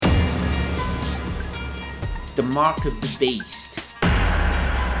the mark of the beast, the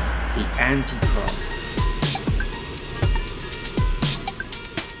Antichrist,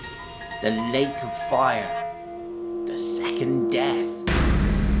 the lake of fire, the second death.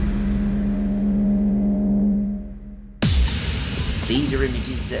 These are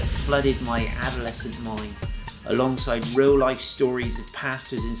images that flooded my adolescent mind, alongside real-life stories of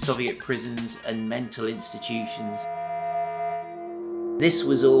pastors in Soviet prisons and mental institutions. This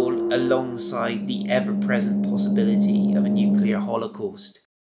was all alongside the ever-present possibility of a nuclear holocaust.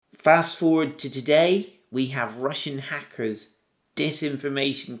 Fast forward to today, we have Russian hackers,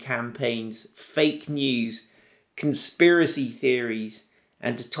 disinformation campaigns, fake news, conspiracy theories,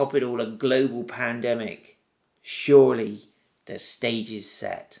 and to top it all, a global pandemic. Surely the stage is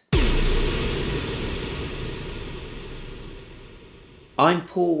set. I'm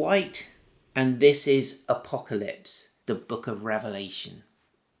Paul White, and this is Apocalypse, the Book of Revelation.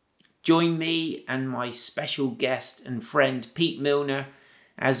 Join me and my special guest and friend Pete Milner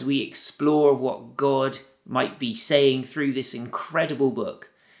as we explore what God might be saying through this incredible book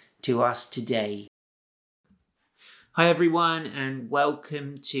to us today. Hi everyone, and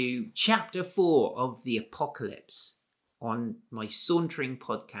welcome to Chapter 4 of the Apocalypse on my Sauntering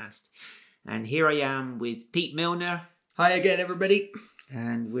podcast. And here I am with Pete Milner. Hi again, everybody.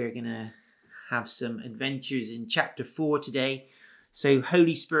 And we're going to have some adventures in Chapter 4 today. So,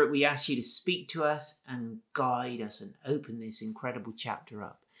 Holy Spirit, we ask you to speak to us and guide us and open this incredible chapter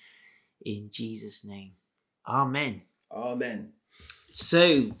up. In Jesus' name. Amen. Amen.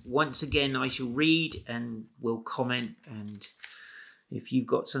 So, once again, I shall read and we'll comment. And if you've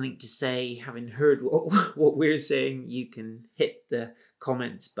got something to say, having heard what we're saying, you can hit the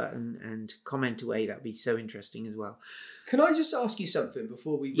comments button and comment away. That'd be so interesting as well. Can I just ask you something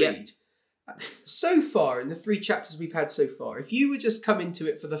before we read? So far, in the 3 chapters we've had so far, if you were just coming to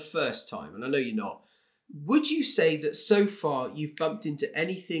it for the first time, and I know you're not, would you say that so far you've bumped into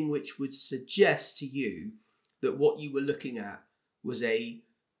anything which would suggest to you that what you were looking at was a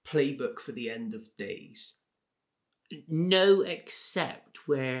playbook for the end of days? No, except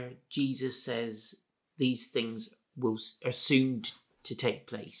where Jesus says these things are soon to take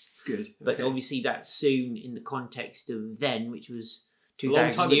place. Good. Okay. But obviously that's soon in the context of then, which was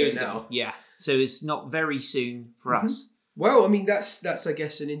 2,000 years ago now. Yeah. So it's not very soon for us. Well, I mean, that's I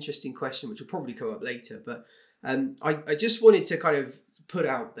guess an interesting question, which will probably come up later. But I just wanted to kind of put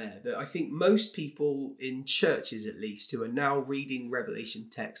out there that I think most people in churches, at least, who are now reading Revelation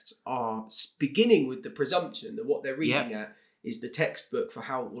texts are beginning with the presumption that what they're reading at is the textbook for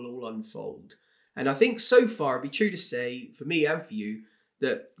how it will all unfold. And I think so far it'd be true to say, for me and for you,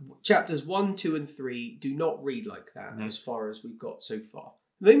 that chapters 1, 2 and 3 do not read like that as far as we've got so far.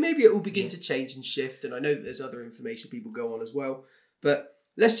 I mean, maybe it will begin to change and shift, and I know that there's other information people go on as well, but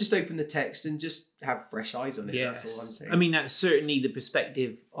let's just open the text and just have fresh eyes on it. Yes. That's all I'm saying. I mean, that's certainly the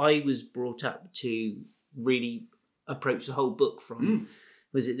perspective I was brought up to really approach the whole book from.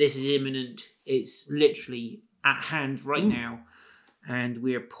 Was that this is imminent, it's literally at hand right now, and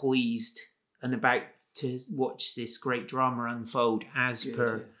we're poised and about to watch this great drama unfold as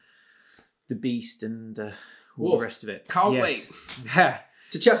per the beast and all the rest of it. Can't wait.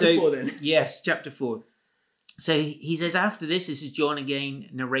 To chapter 4 then. Yes, chapter 4. So he says, after this is John again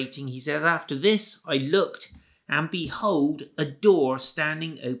narrating, he says, after this I looked, and behold, a door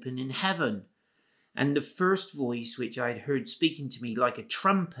standing open in heaven. And the first voice which I had heard speaking to me like a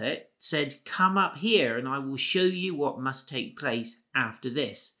trumpet said, come up here, and I will show you what must take place after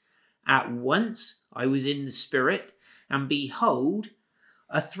this. At once I was in the Spirit, and behold,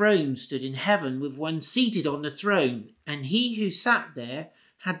 a throne stood in heaven with one seated on the throne, and he who sat there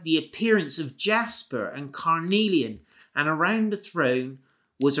had the appearance of jasper and carnelian, and around the throne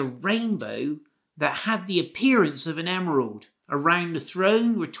was a rainbow that had the appearance of an emerald. Around the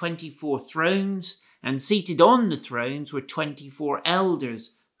throne were 24 thrones, and seated on the thrones were 24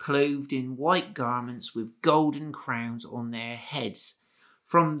 elders, clothed in white garments with golden crowns on their heads.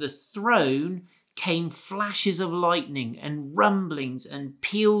 From the throne came flashes of lightning and rumblings and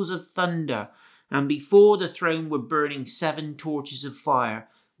peals of thunder, and before the throne were burning 7 torches of fire,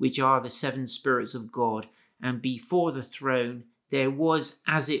 which are the 7 spirits of God. And before the throne there was,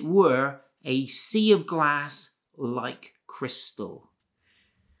 as it were, a sea of glass like crystal.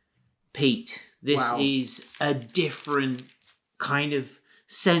 Pete, this is a different kind of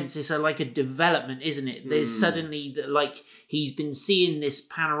sense. It's like a development, isn't it? There's suddenly like he's been seeing this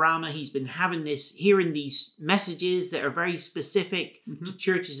panorama, he's been hearing these messages that are very specific to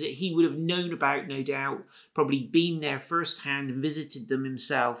churches that he would have known about, no doubt, probably been there firsthand and visited them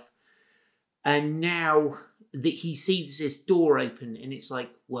himself. And now that he sees this door open, and it's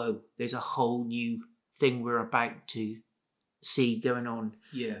like, whoa, there's a whole new thing we're about to see going on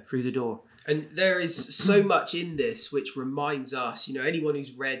through the door. And there is so much in this which reminds us, anyone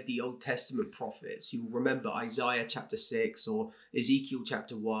who's read the Old Testament prophets, you will remember Isaiah chapter 6 or Ezekiel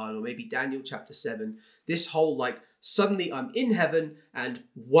chapter 1 or maybe Daniel chapter 7. This whole suddenly I'm in heaven and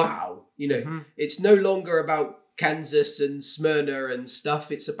wow, it's no longer about Kansas and Smyrna and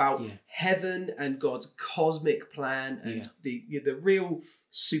stuff. It's about heaven and God's cosmic plan and the real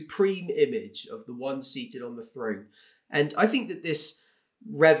supreme image of the one seated on the throne. And I think that this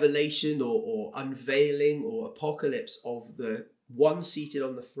revelation or unveiling or apocalypse of the one seated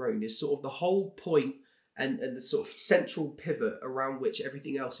on the throne is sort of the whole point and the sort of central pivot around which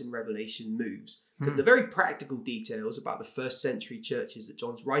everything else in Revelation moves. Because the very practical details about the first century churches that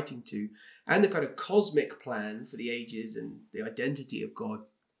John's writing to and the kind of cosmic plan for the ages and the identity of God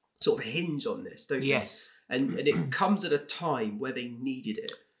sort of hinge on this, don't they? And it comes at a time where they needed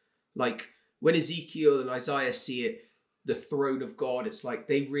it. Like when Ezekiel and Isaiah see it, the throne of God, it's like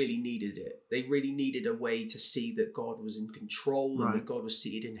they really needed it. They really needed a way to see that God was in control and that God was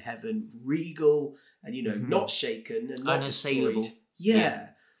seated in heaven, regal and, not shaken and not unassailable. Destroyed.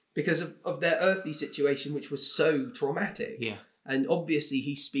 Because of their earthly situation, which was so traumatic. And obviously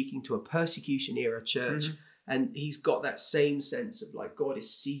he's speaking to a persecution era church and he's got that same sense of God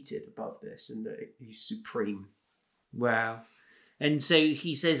is seated above this and that he's supreme. Wow. And so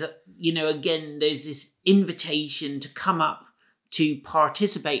he says, again, there's this invitation to come up to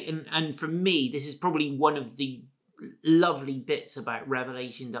participate. And for me, this is probably one of the lovely bits about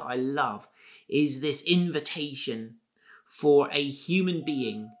Revelation that I love, is this invitation for a human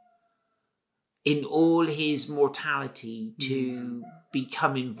being in all his mortality to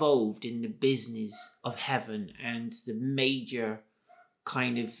become involved in the business of heaven and the major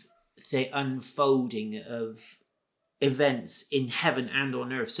kind of unfolding of events in heaven and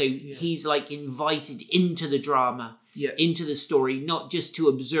on earth. So he's invited into the drama, into the story, not just to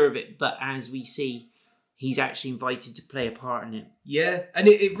observe it, but as we see, he's actually invited to play a part in it. Yeah, and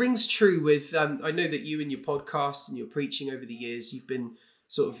it rings true with, I know that you in your podcast and your preaching over the years, you've been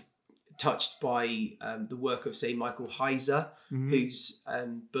sort of touched by the work of, say, Michael Heiser, whose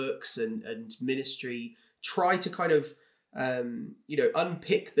books and ministry try to kind of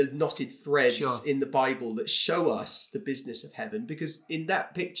unpick the knotted threads in the Bible that show us the business of heaven. Because in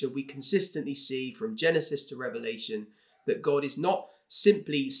that picture, we consistently see from Genesis to Revelation that God is not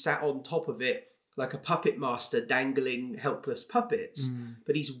simply sat on top of it like a puppet master dangling helpless puppets,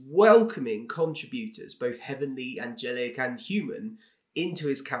 but he's welcoming contributors, both heavenly, angelic, and human, into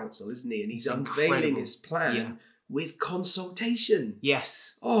his council, isn't he? And he's unveiling his plan with consultation.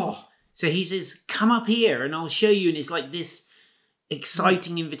 Yes. Oh, so he says, come up here and I'll show you. And it's like this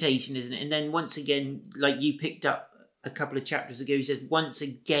exciting invitation, isn't it? And then once again, like you picked up a couple of chapters ago, he says, once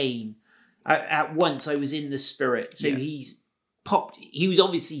again, at once I was in the Spirit. So he's popped. He was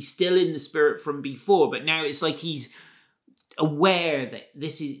obviously still in the Spirit from before, but now it's like he's aware that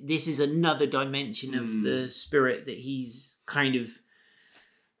this is another dimension of the Spirit that he's kind of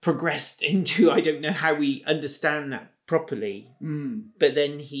progressed into. I don't know how we understand that properly, but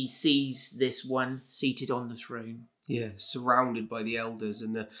then he sees this one seated on the throne, surrounded by the elders,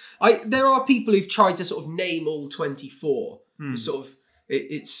 and there are people who've tried to sort of name all 24. Sort of,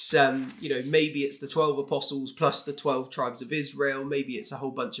 it's maybe it's the 12 apostles plus the 12 tribes of Israel. Maybe it's a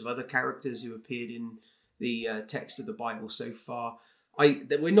whole bunch of other characters who appeared in the text of the Bible so far.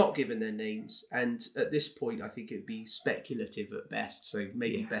 We're not given their names, and at this point, I think it would be speculative at best. So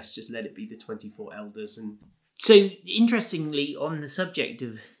maybe best just let it be the 24 elders. And so, interestingly, on the subject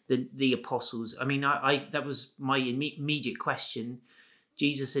of the apostles, I mean, I that was my immediate question.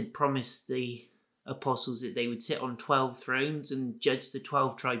 Jesus had promised the apostles that they would sit on 12 thrones and judge the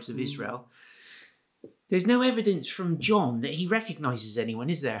 12 tribes of Israel. There's no evidence from John that he recognises anyone,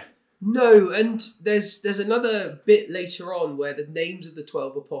 is there? No, and there's another bit later on where the names of the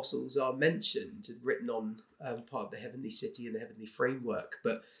 12 apostles are mentioned and written on part of the heavenly city and the heavenly framework,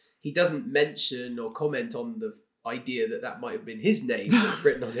 but he doesn't mention or comment on the idea that might have been his name that's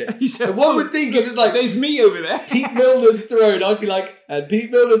written on it. So one would think it was like, there's me over there. Pete Milner's throne. I'd be like, and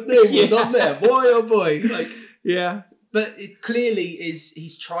Pete Milner's name was on there. Boy, oh boy. But it clearly is,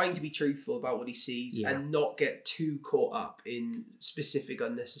 he's trying to be truthful about what he sees and not get too caught up in specific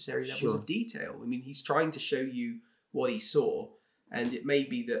unnecessary levels of detail. I mean, he's trying to show you what he saw, and it may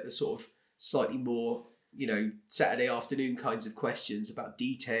be that the sort of slightly more, Saturday afternoon kinds of questions about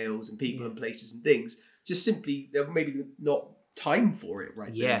details and people and places and things, just simply, there maybe not time for it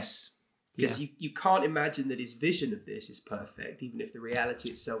right now. Because you can't imagine that his vision of this is perfect, even if the reality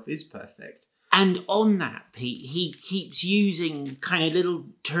itself is perfect. And on that, Pete, he keeps using kind of little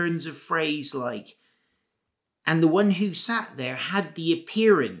turns of phrase like, And the one who sat there had the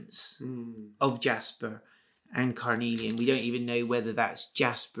appearance of Jasper and carnelian. We don't even know whether that's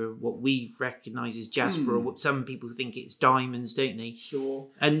jasper, what we recognise as jasper, or what some people think it's diamonds, don't they? Sure.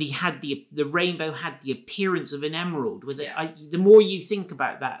 And he had the rainbow had the appearance of an emerald. With it, the more you think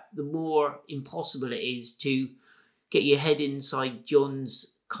about that, the more impossible it is to get your head inside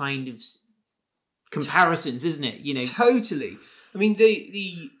John's kind of comparisons, isn't it? You know, totally. I mean,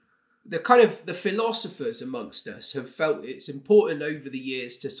 the kind of the philosophers amongst us have felt it's important over the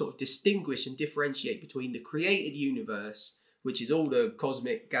years to sort of distinguish and differentiate between the created universe, which is all the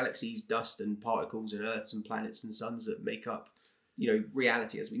cosmic galaxies, dust and particles and earths and planets and suns that make up,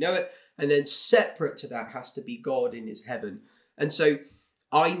 reality as we know it. And then separate to that has to be God in his heaven. And so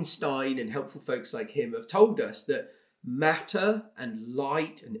Einstein and helpful folks like him have told us that matter and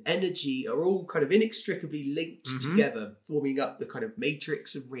light and energy are all kind of inextricably linked together, forming up the kind of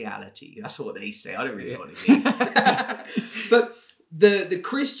matrix of reality. That's what they say. I don't really know what it means. But the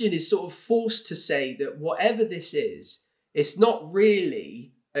Christian is sort of forced to say that whatever this is, it's not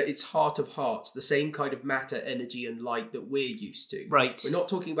really at its heart of hearts the same kind of matter, energy and light that we're used to. Right. We're not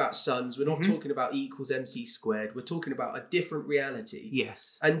talking about suns. We're not talking about E equals MC squared. We're talking about a different reality.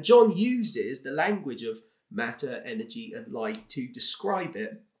 Yes. And John uses the language of matter, energy and light to describe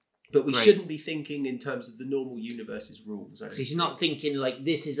it, but we shouldn't be thinking in terms of the normal universe's rules. So he's not thinking like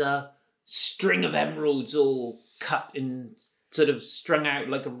this is a string of emeralds all cut and sort of strung out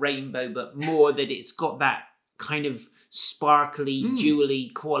like a rainbow, but more that it's got that kind of sparkly, jewelly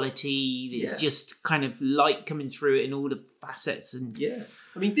quality. It's just kind of light coming through it in all the facets. And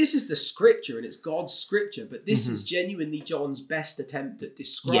I mean, this is the scripture and it's God's scripture, but this is genuinely John's best attempt at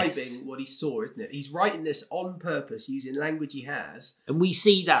describing what he saw, isn't it? He's writing this on purpose using language he has. And we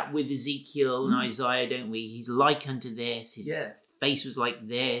see that with Ezekiel and Isaiah, don't we? He's like unto this. His face was like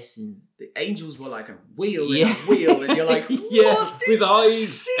this. And the angels were like a wheel in a wheel. And you're like, what with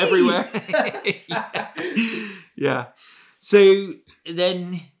eyes see? Everywhere. Yeah. So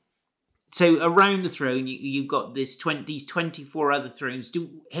then... So around the throne, you've got these 24 other thrones.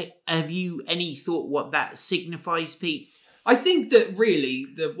 Have you any thought what that signifies, Pete? I think that really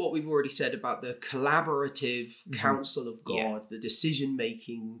what we've already said about the collaborative counsel of God, the decision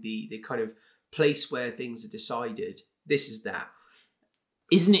making, the kind of place where things are decided, this is that.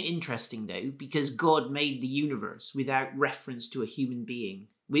 Isn't it interesting though? Because God made the universe without reference to a human being,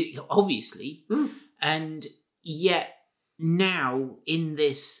 obviously, and yet now in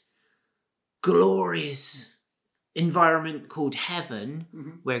this glorious environment called heaven,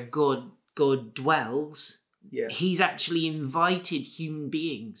 where God dwells, he's actually invited human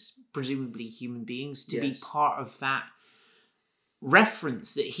beings, presumably human beings, to be part of that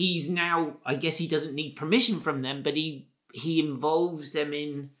reference that he's now, I guess he doesn't need permission from them, but he involves them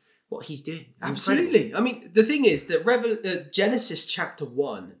in what he's doing. Absolutely. I mean, the thing is that Genesis chapter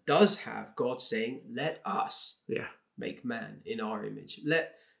 1 does have God saying, let us make man in our image.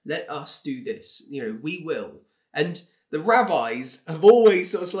 Let us do this. We will. And the rabbis have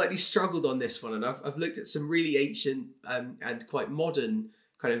always sort of slightly struggled on this one. And I've looked at some really ancient and quite modern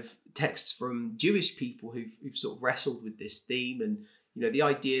kind of texts from Jewish people who've sort of wrestled with this theme. And, the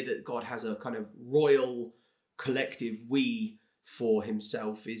idea that God has a kind of royal collective we for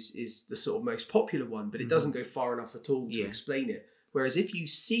himself is the sort of most popular one. But it doesn't go far enough at all to explain it. Whereas if you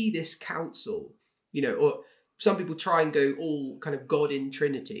see this counsel, or... Some people try and go all kind of God in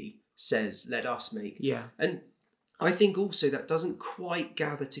Trinity says, let us make. Yeah. And I think also that doesn't quite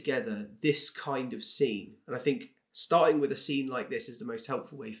gather together this kind of scene. And I think starting with a scene like this is the most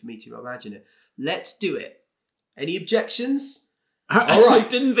helpful way for me to imagine it. Let's do it. Any objections? All right. I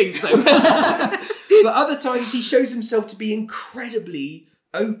didn't think so. But other times he shows himself to be incredibly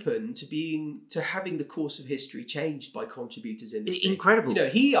open to having the course of history changed by contributors in this thing. Incredible.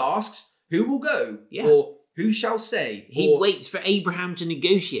 He asks, who will go? Yeah. Or who shall say? He waits for Abraham to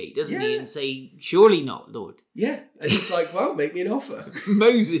negotiate, doesn't he? And say, surely not, Lord. Yeah. And he's like, well, make me an offer.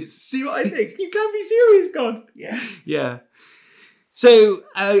 Moses. See what I think? You can't be serious, God. Yeah. Yeah. So,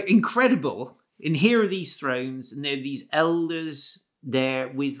 incredible. And here are these thrones, and there are these elders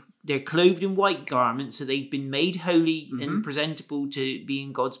there they're clothed in white garments, so they've been made holy and presentable to be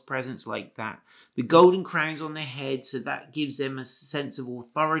in God's presence like that. The golden crowns on their heads, so that gives them a sense of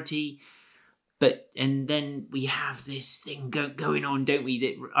authority. And then we have this thing going on, don't we?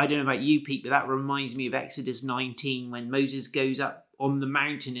 That I don't know about you, Pete, but that reminds me of Exodus 19 when Moses goes up on the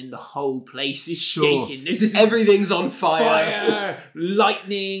mountain and the whole place is shaking. Everything's on fire.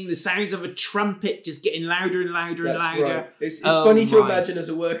 Lightning, the sounds of a trumpet just getting louder and louder and louder. Right. It's funny to imagine as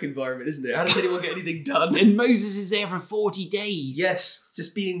a work environment, isn't it? How does anyone get anything done? And Moses is there for 40 days. Yes,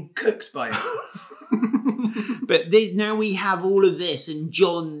 just being cooked by it. But now we have all of this, and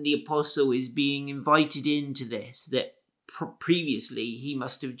John the Apostle is being invited into this that previously he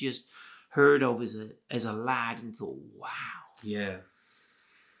must have just heard of as a lad and thought,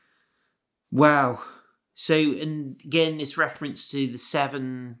 wow. So, and again, this reference to the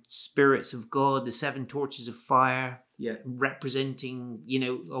 7 spirits of God, the 7 torches of fire, representing,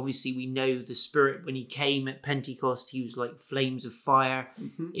 obviously we know the Spirit when he came at Pentecost, he was like flames of fire.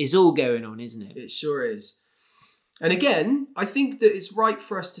 It's all going on, isn't it? It sure is. And again, I think that it's right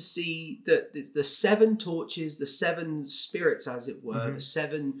for us to see that it's the 7 torches, the 7 spirits, as it were, the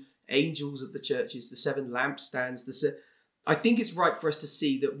 7 angels of the churches, the 7 lampstands. I think it's right for us to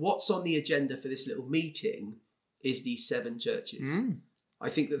see that what's on the agenda for this little meeting is these 7 churches. I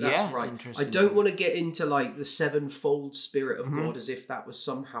think that's right. I don't want to get into like the 7-fold Spirit of God as if that was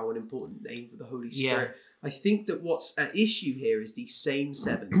somehow an important name for the Holy Spirit. I think that what's at issue here is these same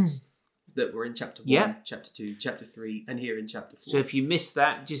 7s that were in chapter 1, chapter 2, chapter 3, and here in chapter 4. So if you missed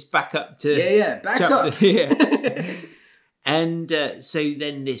that, just back up to... back up. And so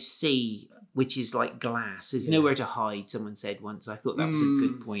then this sea, which is like glass, there's nowhere to hide, someone said once. I thought that was a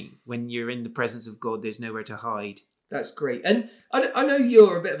good point. When you're in the presence of God, there's nowhere to hide. That's great. And I know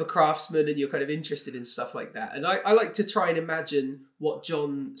you're a bit of a craftsman and you're kind of interested in stuff like that. And I like to try and imagine what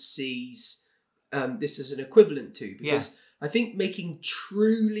John sees this as an equivalent to. Because I think making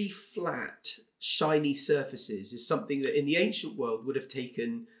truly flat, shiny surfaces is something that in the ancient world would have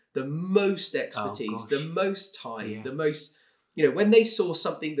taken the most expertise, the most time, the most... when they saw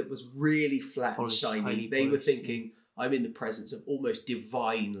something that was really flat and shiny, they were thinking, I'm in the presence of almost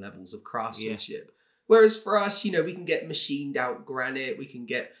divine levels of craftsmanship. Whereas for us, we can get machined out granite, we can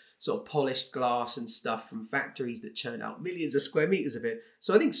get sort of polished glass and stuff from factories that churn out millions of square meters of it.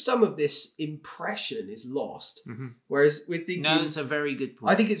 So I think some of this impression is lost. Whereas we're thinking... No, that's a very good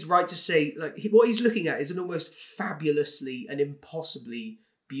point. I think it's right to say, like, what he's looking at is an almost fabulously and impossibly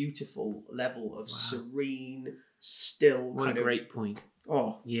beautiful level of serene, still what kind a of... great point.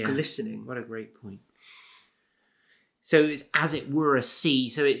 Glistening. What a great point. So it's as it were a sea.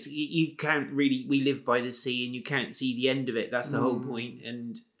 So it's you can't really... We live by the sea and you can't see the end of it. That's the whole point.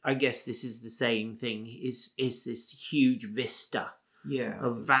 And I guess this is the same thing. Is this huge vista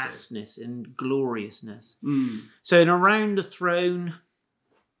of vastness and gloriousness. So and around the throne,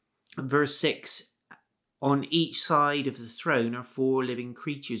 verse 6, on each side of the throne are 4 living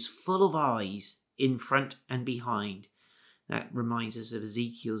creatures full of eyes in front and behind. That reminds us of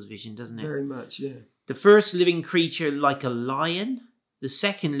Ezekiel's vision, doesn't it? Very much, yeah. The first living creature like a lion, the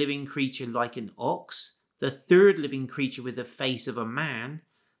second living creature like an ox, the third living creature with the face of a man,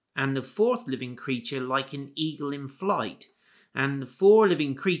 and the fourth living creature like an eagle in flight. And the 4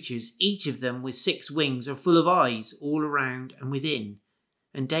 living creatures, each of them with 6 wings, are full of eyes all around and within.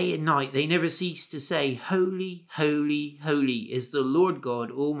 And day and night they never cease to say, Holy, holy, holy is the Lord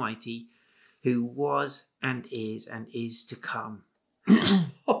God Almighty, who was and is to come.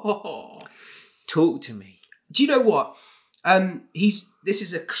 Talk to me. Do you know what? This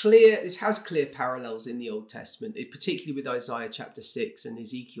has clear parallels in the Old Testament, particularly with Isaiah chapter 6 and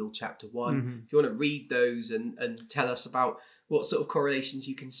Ezekiel chapter 1. If you want to read those and tell us about what sort of correlations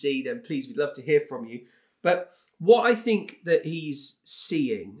you can see, then please, we'd love to hear from you. But what I think that he's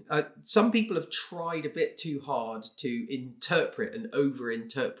seeing, some people have tried a bit too hard to interpret and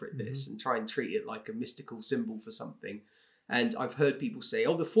over-interpret this and try and treat it like a mystical symbol for something. And I've heard people say,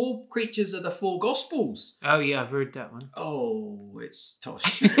 the 4 creatures are the 4 Gospels. Oh, yeah, I've heard that one. Oh, it's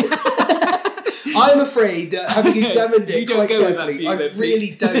tosh. I'm afraid that having examined it quite carefully,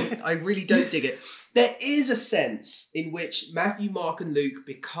 I really don't dig it. There is a sense in which Matthew, Mark and Luke,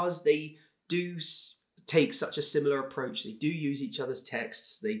 because they do take such a similar approach, they do use each other's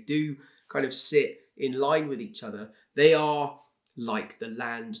texts, they do kind of sit in line with each other, they are like the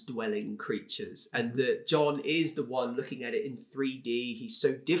land-dwelling creatures. And that John is the one looking at it in 3D. He's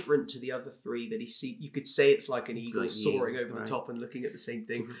so different to the other 3 that you could say it's like an eagle soaring over the top and looking at the same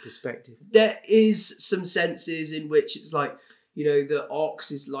thing. Different perspective. There is some senses in which it's like, the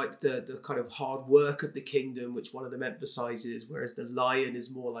ox is like the kind of hard work of the kingdom, which one of them emphasizes, whereas the lion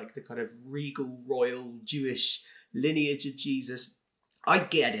is more like the kind of regal, royal, Jewish lineage of Jesus. I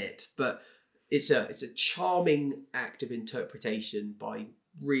get it, but it's a charming act of interpretation by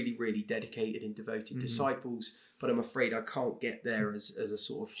really, really dedicated and devoted disciples, but I'm afraid I can't get there as a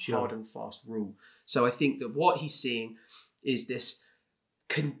sort of hard and fast rule. So I think that what he's seeing is this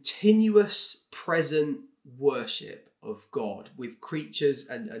continuous present worship of God with creatures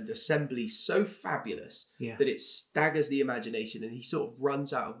and assemblies so fabulous that it staggers the imagination, and he sort of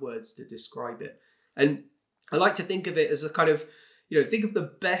runs out of words to describe it. And I like to think of it as a kind of, think of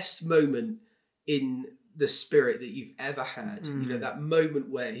the best moment in the spirit that you've ever had. You know, that moment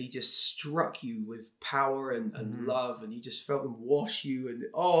where he just struck you with power and love, and you just felt him wash you, and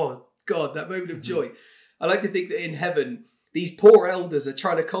oh God, that moment of joy. I like to think that in heaven, these poor elders are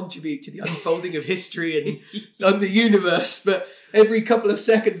trying to contribute to the unfolding of history and the universe, but every couple of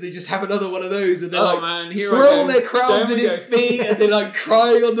seconds they just have another one of those, and they're throw all their crowns at his feet, and they're like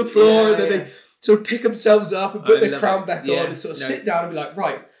crying on the floor, and then they sort of pick themselves up and put their crown back on and sort of sit down and be like,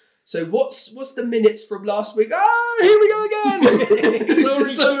 right, so what's the minutes from last week? Oh, here we go again.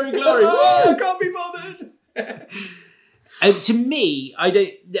 glory. Oh, I can't be bothered. To me, I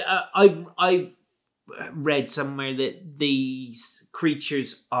don't. I've read somewhere that these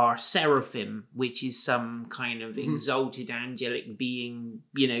creatures are seraphim, which is some kind of exalted angelic being,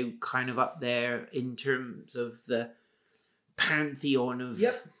 you know, kind of up there in terms of the pantheon of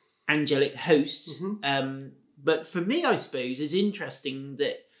angelic hosts. But for me, I suppose, it's interesting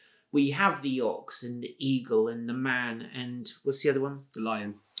that we have the ox and the eagle and the man and what's the other one? The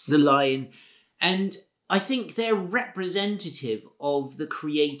lion. The lion. And I think they're representative of the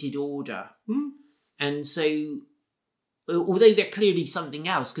created order. And so, although they're clearly something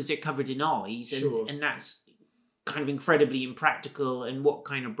else because they're covered in eyes, and that's kind of incredibly impractical, and what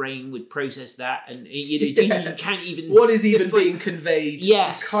kind of brain would process that? And you can't even... What is even being conveyed?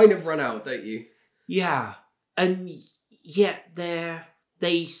 Yes. You kind of run out, don't you? Yeah. And yet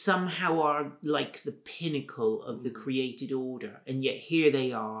they somehow are like the pinnacle of the created order. And yet here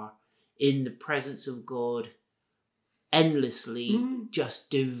they are in the presence of God, endlessly just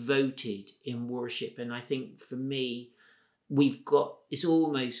devoted in worship. And I think for me, it's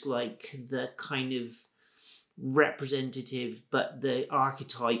almost like the kind of representative, but the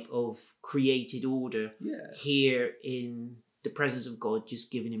archetype of created order here in the presence of God,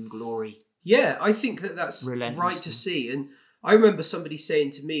 just giving him glory. Yeah, I think that's right to see. And I remember somebody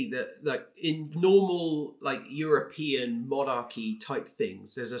saying to me that, like, in normal, like, European monarchy type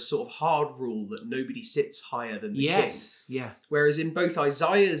things, there's a sort of hard rule that nobody sits higher than the king. Yeah. Whereas in both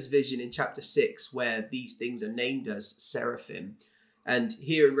Isaiah's vision in chapter 6, where these things are named as seraphim, and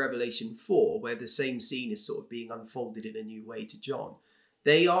here in Revelation 4, where the same scene is sort of being unfolded in a new way to John,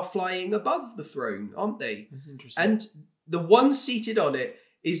 they are flying above the throne, aren't they? That's interesting. And the one seated on it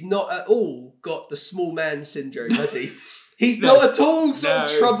is not at all got the small man syndrome, has he? He's not at all sort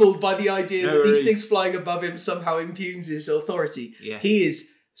of troubled by the idea that these things flying above him somehow impugns his authority. Yeah. He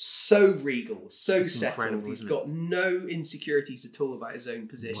is so regal, so settled. He's got no insecurities at all about his own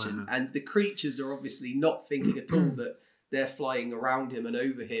position. Wow. And the creatures are obviously not thinking at all that they're flying around him and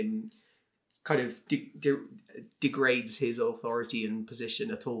over him kind of degrades his authority and position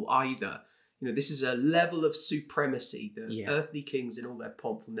at all either. You know, this is a level of supremacy that earthly kings in all their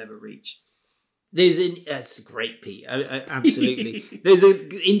pomp will never reach. That's great, Pete. Absolutely. There's an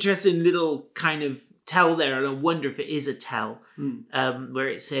interesting little kind of tell there, and I wonder if it is a tell, where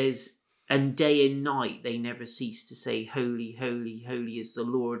it says, and day and night they never cease to say, holy, holy, holy is the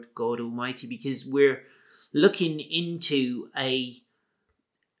Lord God Almighty, because we're looking into a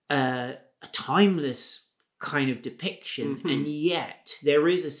timeless kind of depiction, and yet there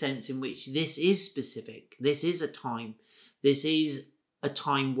is a sense in which this is specific. This is a time. This is a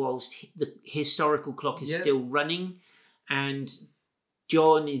time whilst the historical clock is still running, and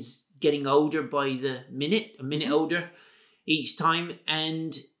John is getting older by the minute, a minute older each time.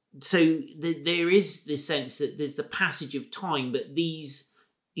 And so there is this sense that there's the passage of time, but these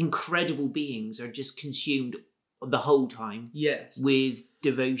incredible beings are just consumed the whole time with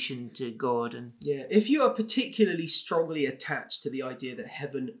devotion to God. And if you are particularly strongly attached to the idea that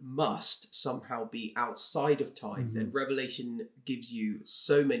heaven must somehow be outside of time, then Revelation gives you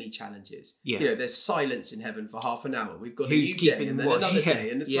so many challenges. You know, there's silence in heaven for half an hour. We've got a new day and then another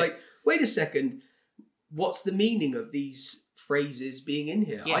day. And it's like, wait a second, what's the meaning of these phrases being in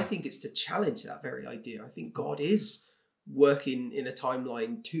here? I think it's to challenge that very idea. I think God is working in a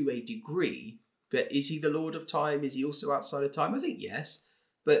timeline to a degree, but is he the Lord of time? Is he also outside of time? I think yes.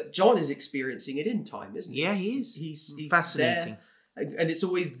 But John is experiencing it in time, isn't he? Yeah, he is. He's fascinating. There, and it's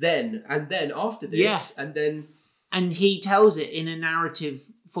always then, and then after this, and then... And he tells it in a narrative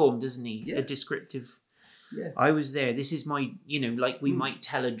form, doesn't he? A descriptive... I was there. This is my... You know, like we might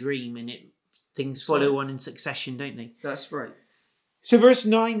tell a dream, and things follow on in succession, don't they? That's right. So verse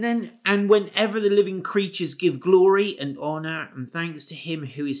 9 then, and whenever the living creatures give glory and honour and thanks to him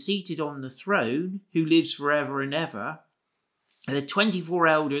who is seated on the throne, who lives forever and ever, and the 24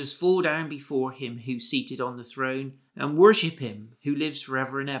 elders fall down before him who's seated on the throne and worship him who lives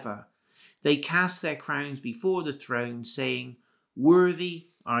forever and ever. They cast their crowns before the throne, saying, worthy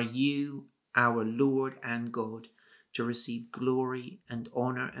are you, our Lord and God, to receive glory and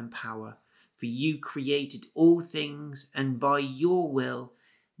honour and power. For you created all things, and by your will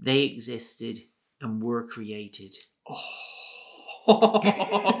they existed and were created.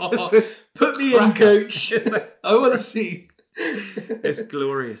 Put me in, coach. I want to see. It's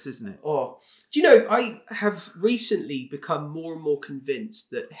glorious, isn't it? Oh, do you know, I have recently become more and more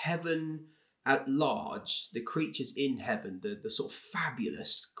convinced that heaven at large, the creatures in heaven, the sort of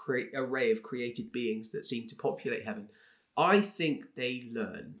fabulous array of created beings that seem to populate heaven, I think they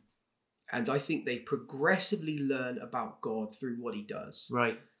learn. And I think they progressively learn about God through what he does.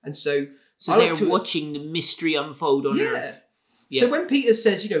 Right. And so they're watching the mystery unfold on earth. Yeah. So when Peter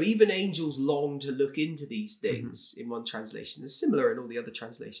says, even angels long to look into these things in one translation, it's similar in all the other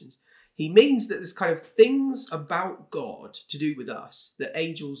translations, he means that there's kind of things about God to do with us that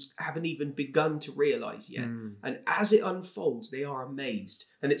angels haven't even begun to realise yet. And as it unfolds, they are amazed.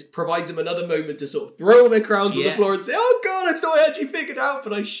 And it provides them another moment to sort of throw their crowns on the floor and say, oh God, I thought I had you figured out,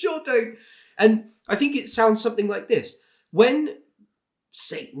 but I sure don't. And I think it sounds something like this. When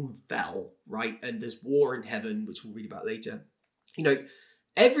Satan fell, right, and there's war in heaven, which we'll read about later,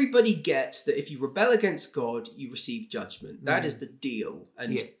 everybody gets that if you rebel against God, you receive judgment. That is the deal.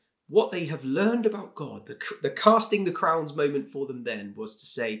 And what they have learned about God, the casting the crowns moment for them then was to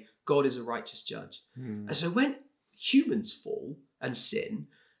say, God is a righteous judge. And so when humans fall and sin,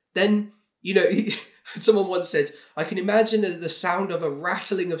 then, someone once said, I can imagine the sound of a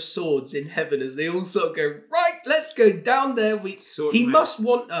rattling of swords in heaven as they all sort of go, right, let's go down there. He must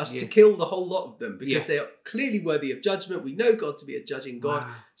want us to kill the whole lot of them because they are clearly worthy of judgment. We know God to be a judging God.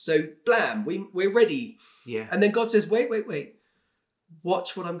 Wow. So blam, we're ready. Yeah. And then God says, wait.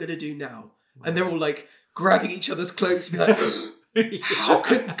 Watch what I'm going to do now. Wow. And they're all like grabbing each other's cloaks and be like, how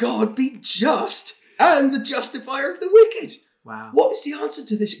could God be just and the justifier of the wicked? Wow. What is the answer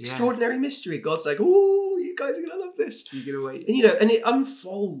to this extraordinary mystery? God's like, oh, you guys are going to love this. You're going to wait. And, and it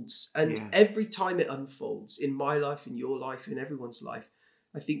unfolds. And every time it unfolds, in my life, in your life, in everyone's life,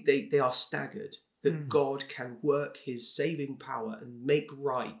 I think they are staggered that God can work his saving power and make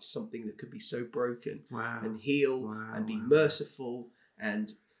right something that could be so broken and heal and be merciful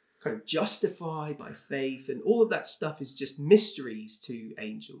and kind of justify by faith. And all of that stuff is just mysteries to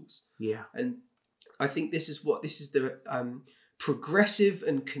angels. Yeah. And I think this is the progressive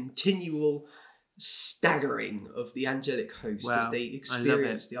and continual staggering of the angelic host as they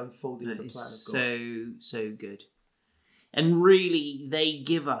experience the unfolding of the plan of God. So good. And really, they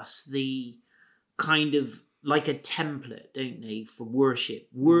give us the kind of like a template, don't they, for worship.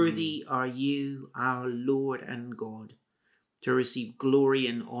 Worthy are you, our Lord and God, to receive glory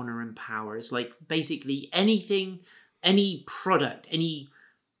and honor and power. It's like basically anything, any product,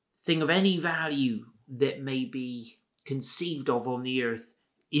 anything of any value that may be conceived of on the earth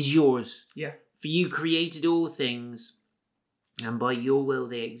is yours. Yeah. For you created all things, and by your will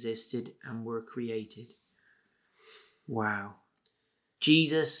they existed and were created. Wow.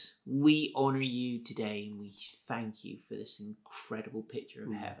 Jesus, we honor you today and we thank you for this incredible picture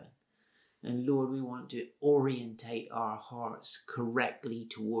of heaven. And Lord, we want to orientate our hearts correctly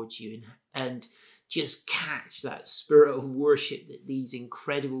towards you and just catch that spirit of worship that these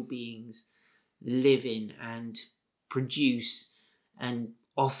incredible beings live in and produce and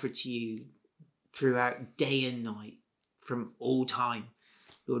offer to you throughout day and night from all time.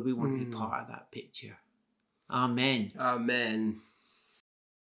 Lord, we want to be part of that picture. Amen. Amen.